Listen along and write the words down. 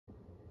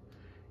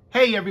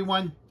Hey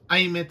everyone, I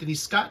am Anthony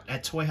Scott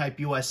at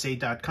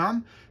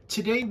ToyHypeUSA.com.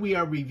 Today we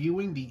are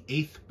reviewing the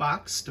 8th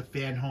box, the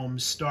FanHome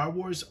Star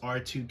Wars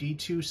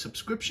R2-D2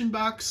 subscription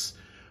box,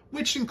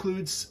 which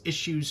includes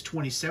issues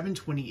 27,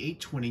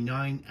 28,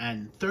 29,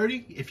 and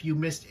 30. If you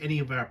missed any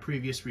of our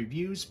previous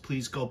reviews,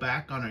 please go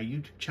back on our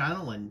YouTube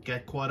channel and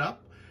get caught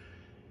up.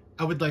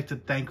 I would like to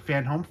thank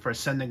FanHome for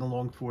sending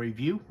along for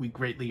review. We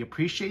greatly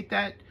appreciate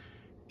that.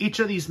 Each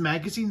of these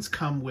magazines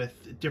come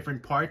with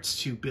different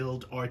parts to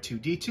build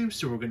R2-D2,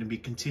 so we're going to be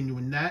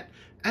continuing that,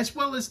 as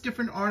well as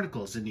different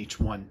articles in each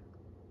one.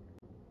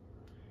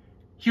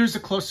 Here's a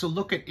closer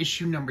look at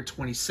issue number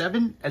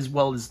 27, as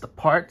well as the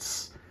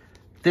parts.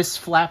 This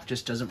flap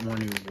just doesn't want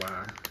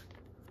to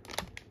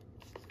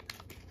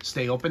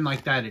stay open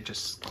like that, it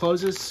just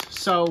closes.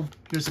 So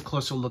here's a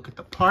closer look at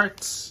the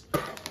parts.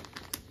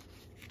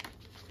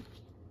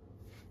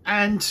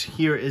 And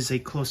here is a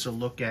closer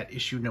look at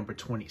issue number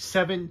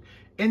 27.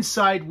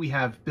 Inside, we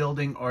have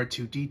building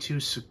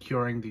R2-D2,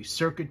 securing the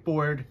circuit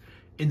board.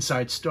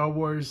 Inside Star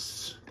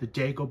Wars, the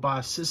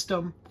Dagobah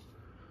system.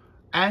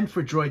 And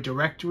for Droid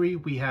Directory,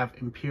 we have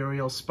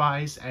Imperial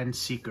Spies and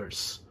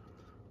Seekers.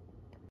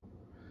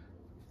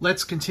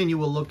 Let's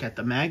continue a look at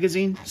the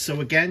magazine.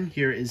 So again,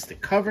 here is the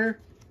cover.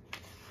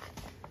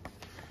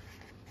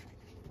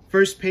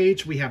 First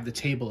page, we have the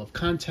table of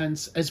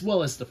contents, as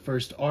well as the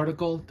first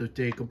article, the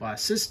Dagobah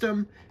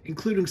system,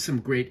 including some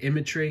great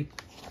imagery.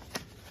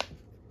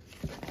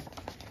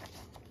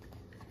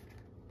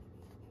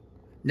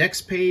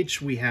 Next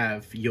page, we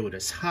have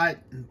Yoda's hut,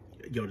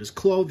 Yoda's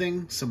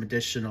clothing, some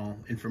additional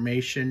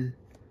information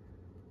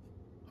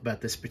about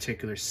this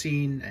particular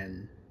scene,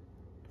 and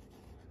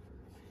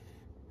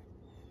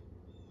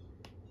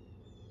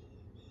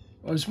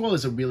as well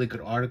as a really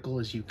good article,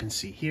 as you can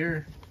see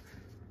here.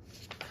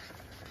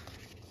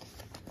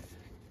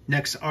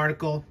 Next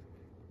article,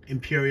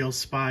 Imperial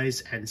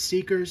Spies and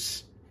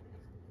Seekers,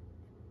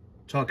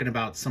 talking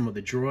about some of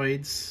the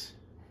droids.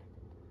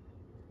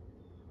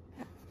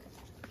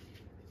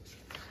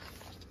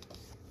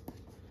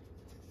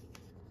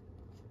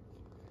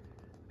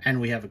 And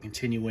we have a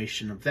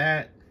continuation of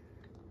that.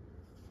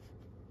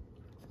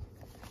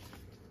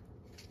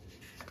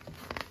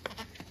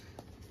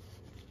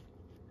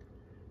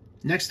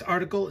 Next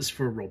article is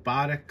for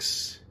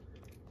robotics.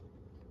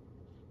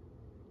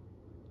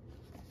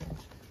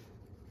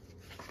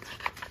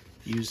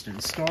 Used in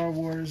Star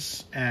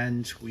Wars,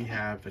 and we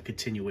have a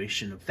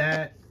continuation of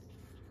that.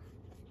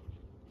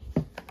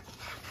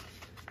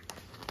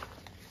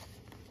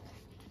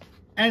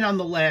 And on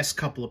the last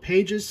couple of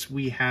pages,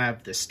 we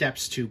have the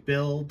steps to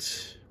build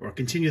or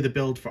continue the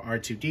build for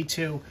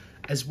R2-D2,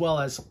 as well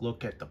as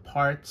look at the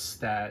parts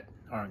that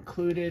are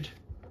included,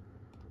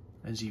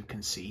 as you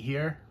can see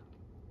here.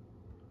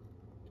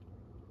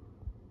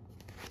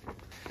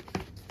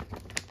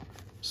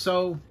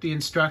 So the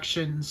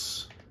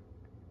instructions,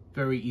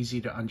 very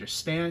easy to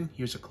understand.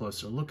 Here's a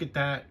closer look at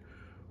that.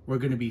 We're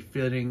going to be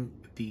fitting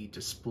the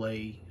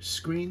display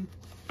screen.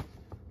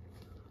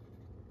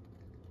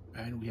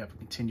 And we have a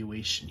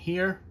continuation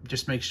here.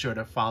 Just make sure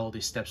to follow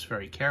these steps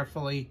very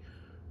carefully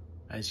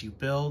as you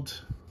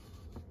build.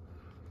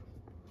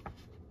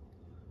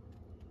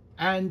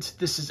 And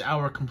this is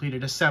our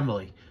completed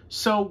assembly.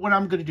 So what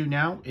I'm going to do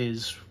now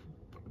is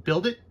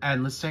build it,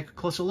 and let's take a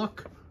closer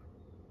look.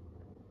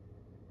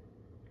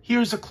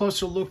 Here's a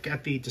closer look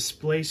at the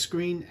display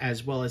screen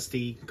as well as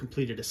the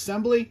completed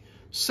assembly.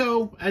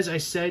 So as I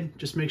said,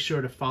 just make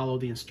sure to follow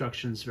the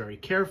instructions very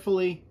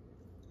carefully.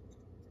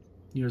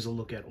 Here's a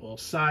look at all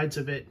sides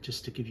of it,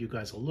 just to give you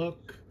guys a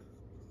look.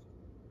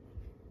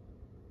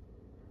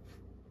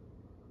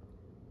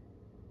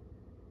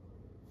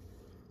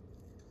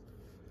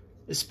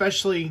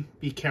 Especially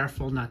be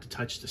careful not to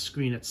touch the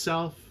screen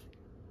itself.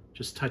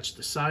 Just touch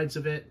the sides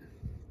of it.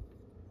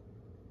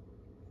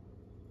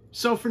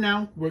 So for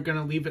now, we're going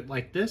to leave it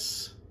like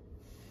this.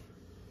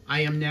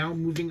 I am now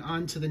moving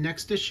on to the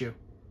next issue.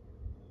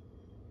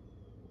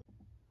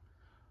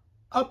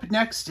 Up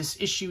next is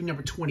issue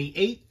number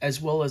 28,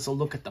 as well as a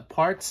look at the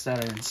parts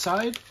that are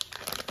inside.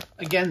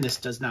 Again, this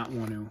does not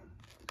want to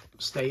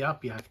stay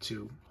up. You have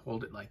to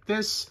hold it like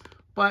this.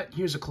 But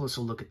here's a closer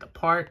look at the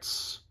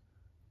parts,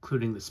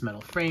 including this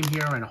metal frame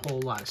here and a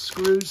whole lot of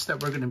screws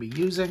that we're going to be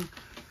using.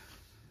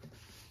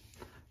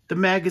 The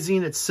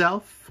magazine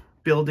itself,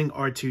 building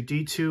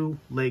R2-D2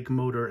 leg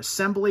motor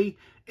assembly,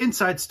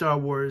 inside Star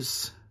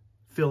Wars,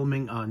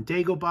 filming on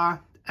Dagobah.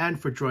 And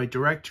for Droid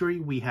Directory,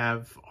 we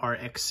have our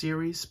X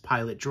series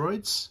pilot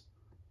droids.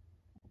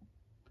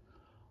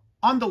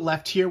 On the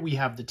left here, we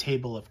have the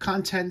table of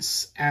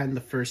contents and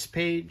the first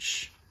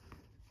page,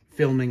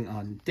 filming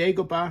on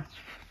Dagobah.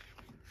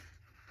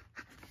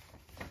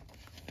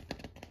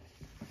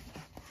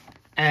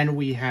 And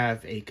we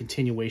have a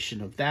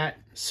continuation of that.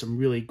 Some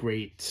really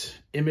great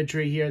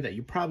imagery here that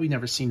you've probably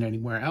never seen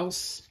anywhere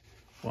else.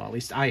 Well, at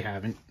least I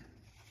haven't.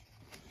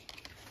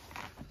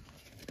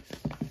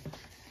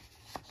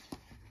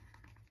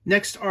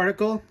 Next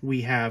article,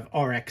 we have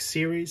RX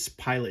series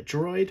pilot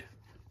droid.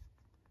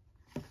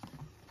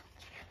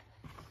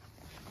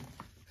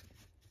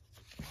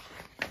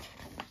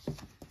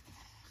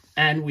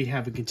 And we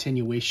have a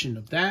continuation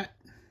of that.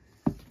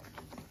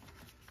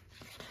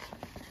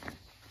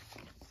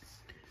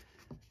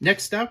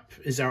 Next up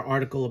is our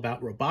article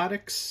about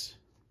robotics.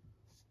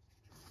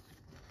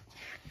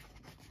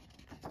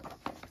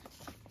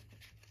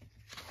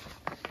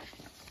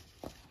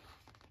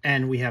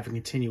 And we have a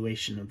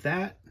continuation of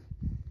that.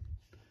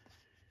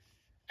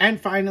 And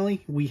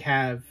finally, we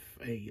have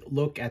a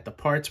look at the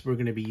parts we're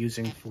going to be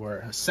using for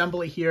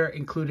assembly here,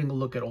 including a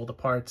look at all the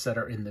parts that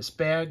are in this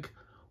bag,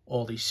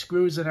 all these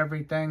screws and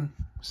everything.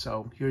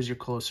 So here's your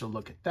closer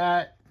look at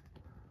that.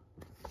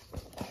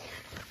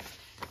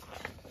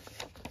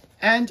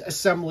 And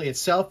assembly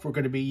itself, we're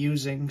going to be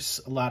using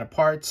a lot of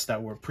parts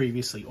that were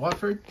previously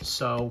offered.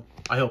 So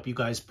I hope you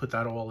guys put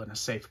that all in a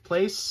safe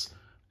place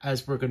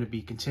as we're going to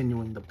be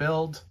continuing the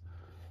build.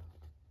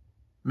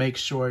 Make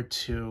sure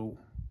to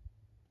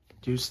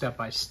do step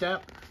by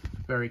step,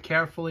 very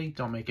carefully.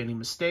 Don't make any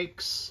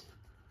mistakes.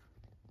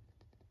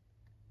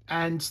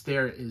 And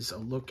there is a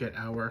look at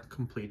our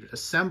completed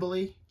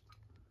assembly.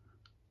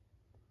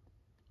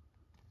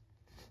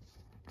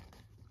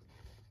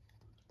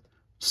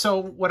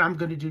 So what I'm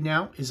going to do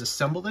now is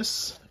assemble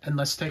this, and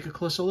let's take a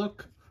closer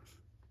look.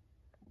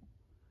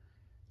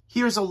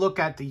 Here's a look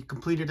at the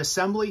completed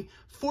assembly.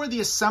 For the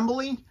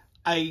assembly,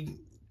 I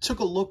took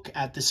a look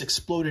at this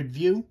exploded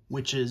view,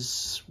 which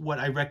is what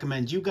I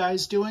recommend you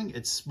guys doing.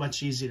 It's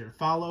much easier to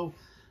follow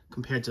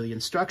compared to the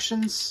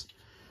instructions.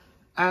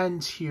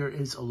 And here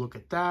is a look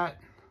at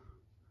that.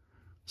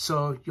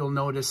 So you'll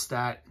notice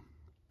that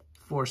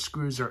 4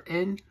 screws are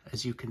in,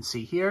 as you can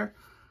see here.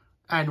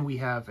 And we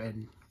have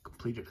an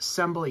completed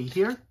assembly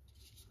here.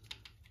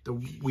 The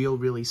wheel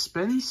really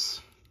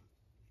spins,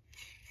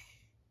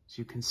 as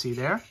you can see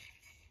there.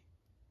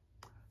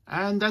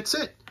 And that's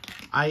it.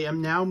 I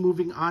am now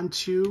moving on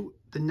to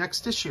the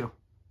next issue.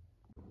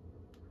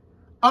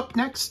 Up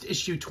next,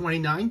 issue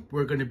 29,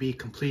 we're going to be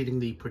completing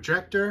the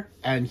projector.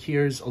 And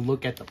here's a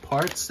look at the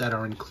parts that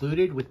are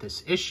included with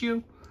this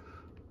issue.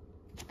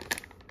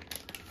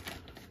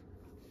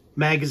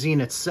 Magazine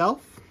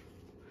itself.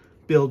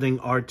 Building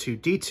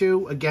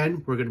R2-D2.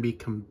 Again, we're going to be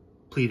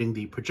completing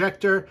the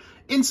projector.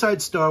 Inside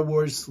Star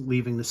Wars,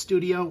 leaving the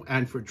studio.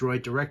 And for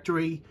Droid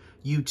Directory,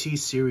 UT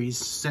Series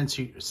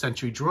Sentry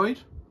Droid.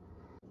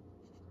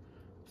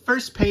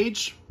 First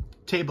page,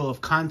 table of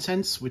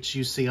contents, which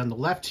you see on the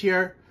left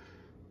here.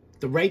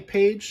 The right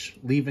page,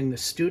 leaving the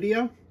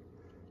studio.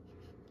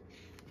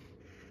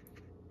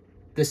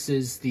 This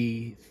is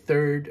the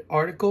third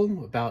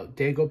article about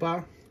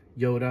Dagobah,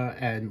 Yoda,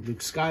 and Luke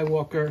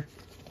Skywalker.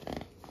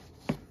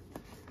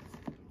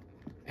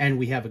 And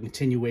we have a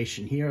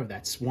continuation here of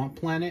that swamp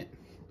planet,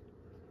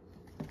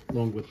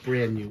 along with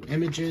brand new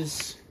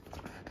images.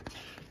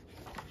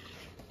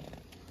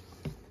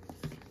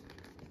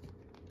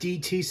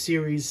 DT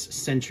Series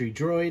Sentry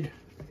Droid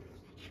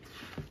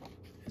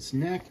is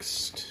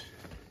next.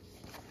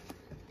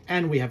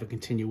 And we have a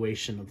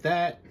continuation of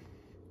that.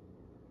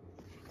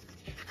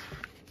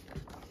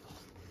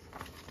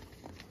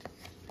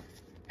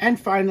 And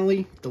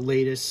finally, the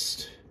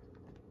latest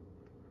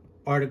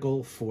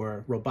article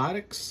for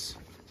robotics.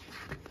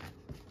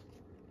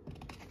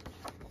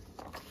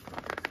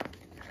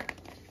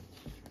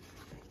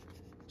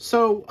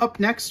 So up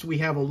next, we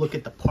have a look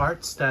at the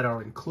parts that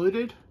are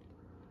included,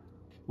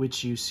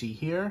 which you see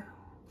here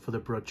for the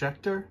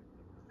projector.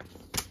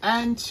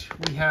 And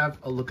we have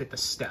a look at the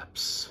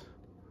steps.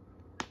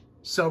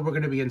 So we're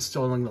going to be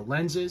installing the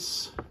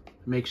lenses.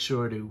 Make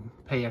sure to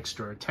pay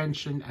extra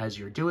attention as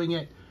you're doing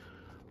it.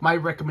 My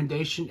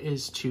recommendation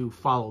is to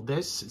follow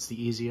this. It's the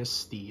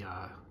easiest, the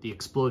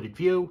exploded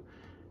view.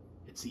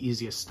 It's the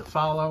easiest to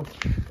follow.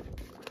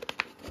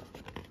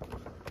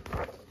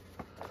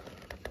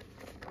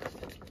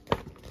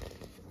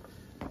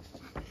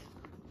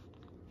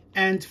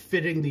 And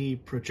fitting the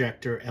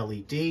projector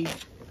LED,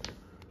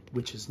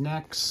 which is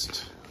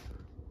next.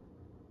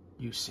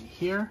 You see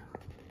here.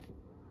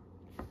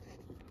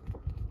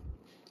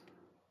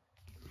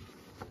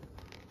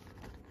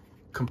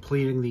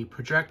 Completing the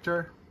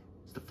projector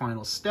is the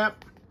final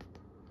step.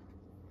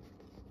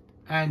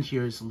 And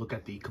here's a look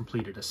at the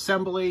completed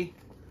assembly.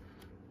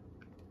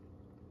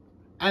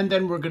 And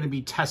then we're going to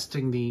be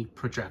testing the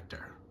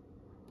projector.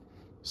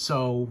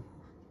 So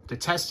to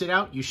test it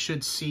out, you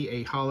should see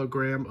a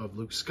hologram of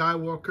Luke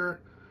Skywalker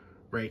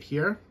right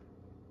here.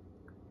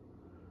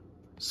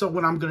 So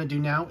what I'm going to do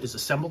now is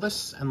assemble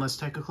this, and let's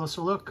take a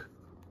closer look.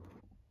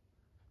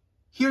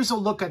 Here's a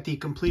look at the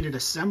completed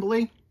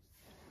assembly.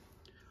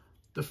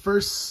 The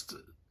first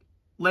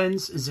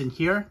lens is in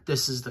here.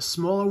 This is the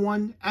smaller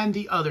one, and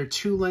the other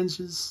 2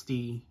 lenses,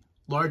 the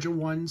larger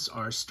ones,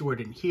 are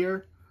stored in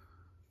here.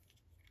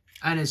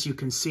 And as you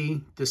can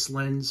see, this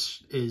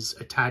lens is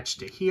attached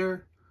to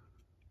here.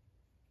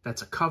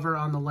 That's a cover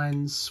on the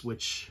lens,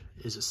 which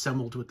is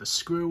assembled with a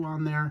screw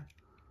on there.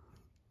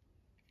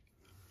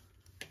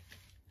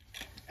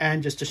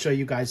 And just to show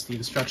you guys the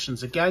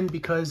instructions again,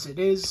 because it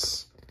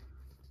is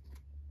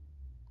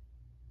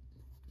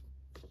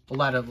a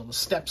lot of little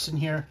steps in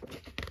here.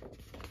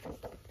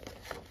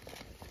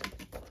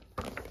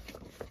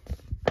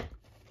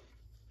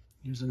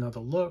 Here's another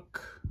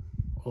look,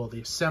 all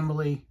the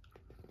assembly.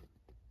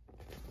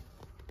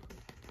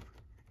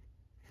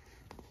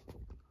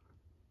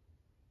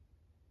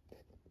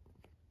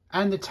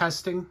 And the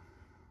testing.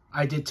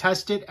 I did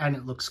test it and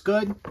it looks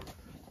good.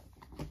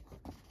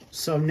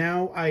 So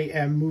now I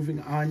am moving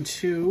on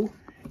to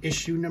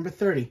issue number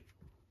 30.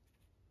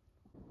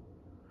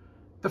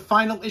 The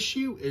final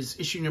issue is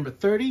issue number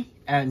 30,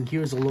 and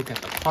here's a look at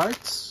the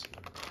parts.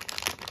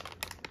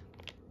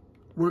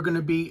 We're going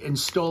to be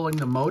installing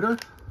the motor.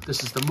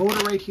 This is the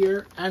motor right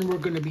here, and we're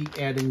going to be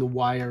adding the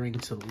wiring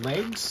to the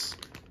legs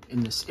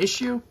in this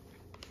issue,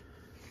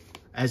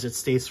 as it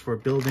states for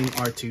building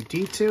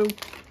R2-D2.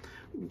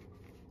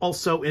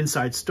 Also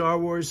inside Star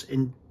Wars,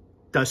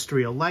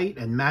 Industrial Light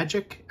and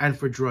Magic, and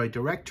for Droid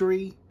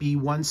Directory,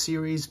 B1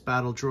 Series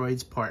Battle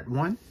Droids Part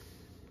 1.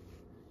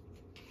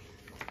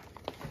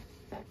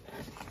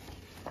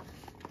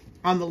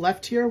 On the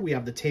left here, we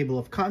have the table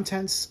of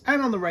contents,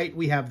 and on the right,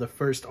 we have the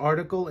first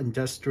article,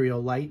 Industrial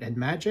Light and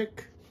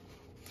Magic.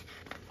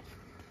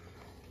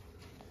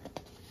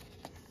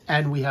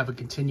 And we have a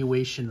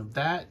continuation of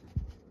that.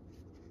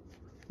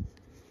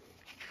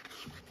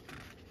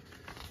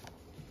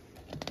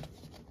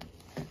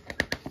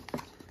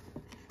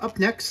 Up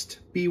next,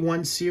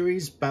 B1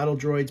 Series Battle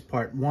Droids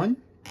Part 1.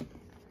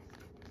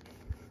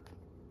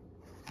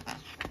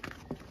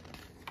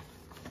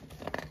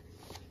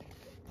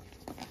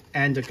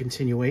 And a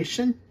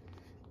continuation.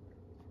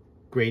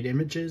 Great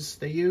images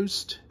they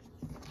used.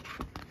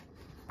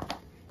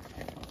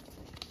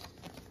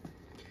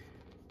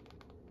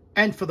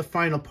 And for the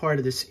final part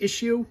of this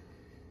issue,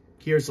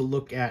 here's a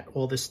look at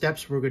all the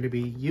steps we're going to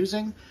be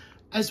using,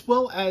 as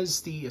well as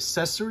the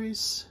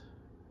accessories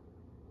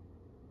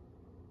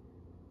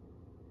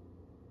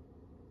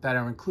that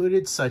are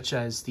included, such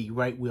as the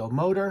right wheel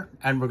motor,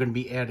 and we're going to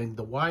be adding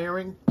the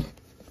wiring.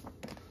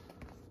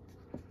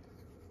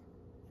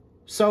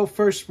 So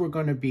first we're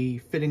going to be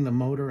fitting the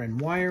motor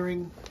and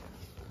wiring.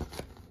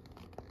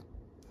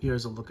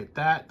 Here's a look at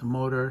that. The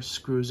motor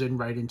screws in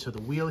right into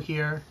the wheel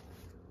here,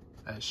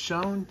 as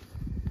shown.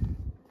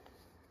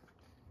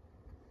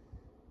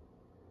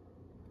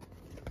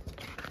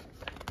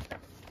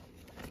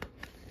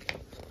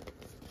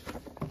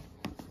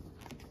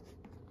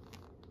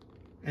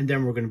 And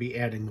then we're going to be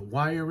adding the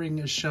wiring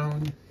as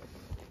shown.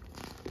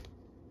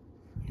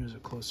 Here's a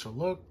closer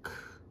look.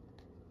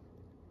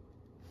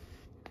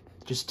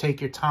 Just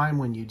take your time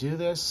when you do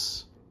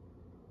this.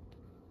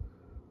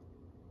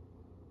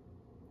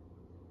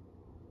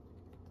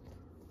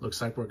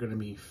 Looks like we're going to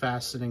be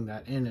fastening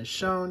that in as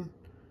shown.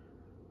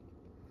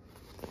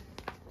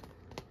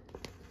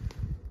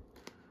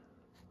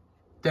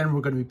 Then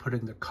we're going to be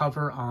putting the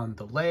cover on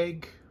the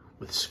leg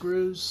with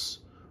screws.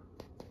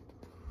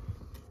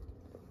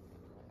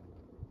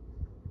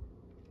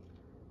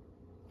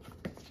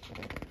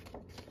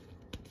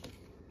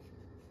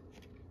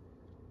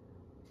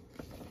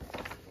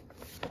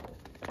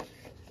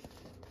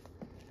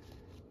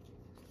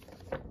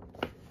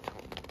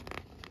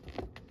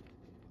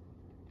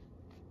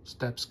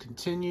 Steps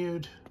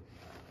continued.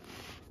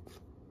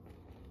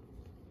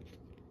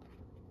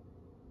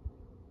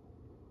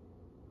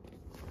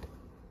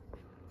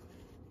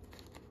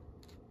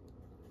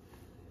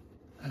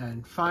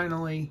 And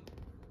finally,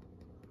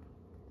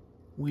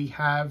 we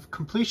have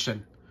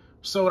completion.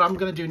 So what I'm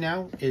going to do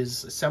now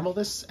is assemble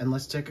this, and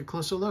let's take a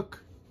closer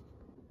look.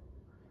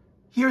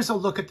 Here's a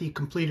look at the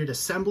completed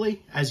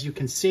assembly. As you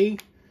can see,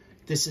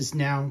 this is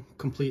now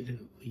completely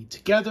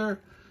together,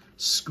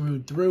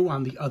 screwed through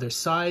on the other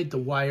side. The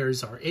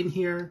wires are in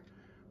here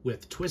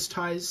with twist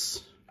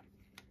ties,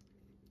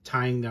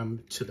 tying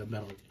them to the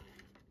metal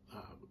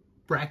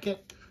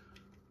bracket.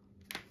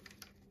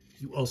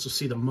 You also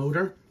see the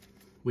motor,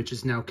 which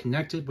is now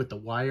connected with the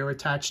wire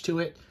attached to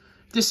it.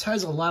 This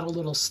has a lot of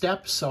little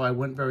steps, so I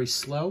went very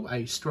slow.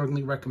 I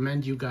strongly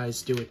recommend you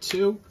guys do it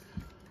too.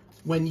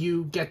 When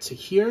you get to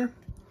here,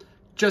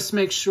 just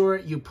make sure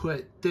you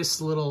put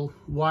this little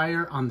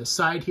wire on the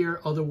side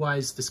here,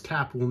 otherwise this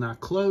cap will not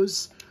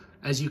close.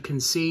 As you can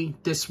see,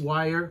 this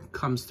wire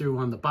comes through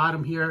on the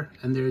bottom here,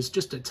 and there's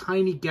just a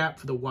tiny gap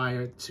for the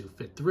wire to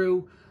fit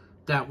through.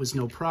 That was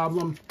no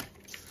problem.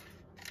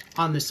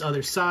 On this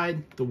other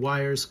side, the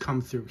wires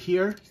come through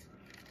here,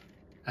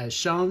 as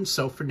shown.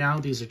 So for now,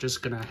 these are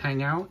just gonna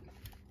hang out.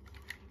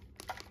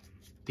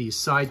 These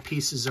side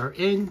pieces are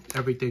in,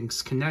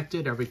 everything's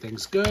connected,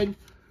 everything's good.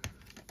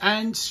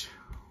 And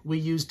we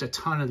used a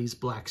ton of these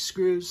black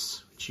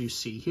screws, which you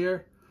see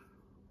here.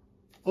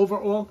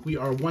 Overall, we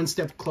are one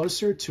step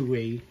closer to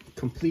a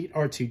complete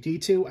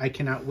R2-D2. I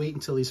cannot wait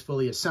until he's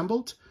fully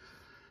assembled.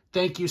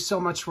 Thank you so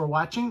much for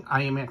watching.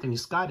 I am Anthony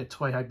Scott at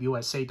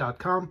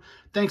toyhypeusa.com.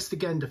 Thanks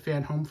again to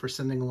FanHome for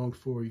sending along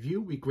for a review.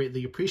 We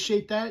greatly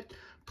appreciate that.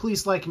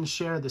 Please like and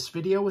share this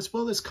video, as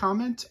well as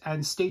comment,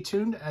 and stay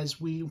tuned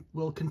as we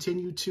will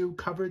continue to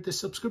cover the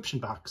subscription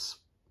box.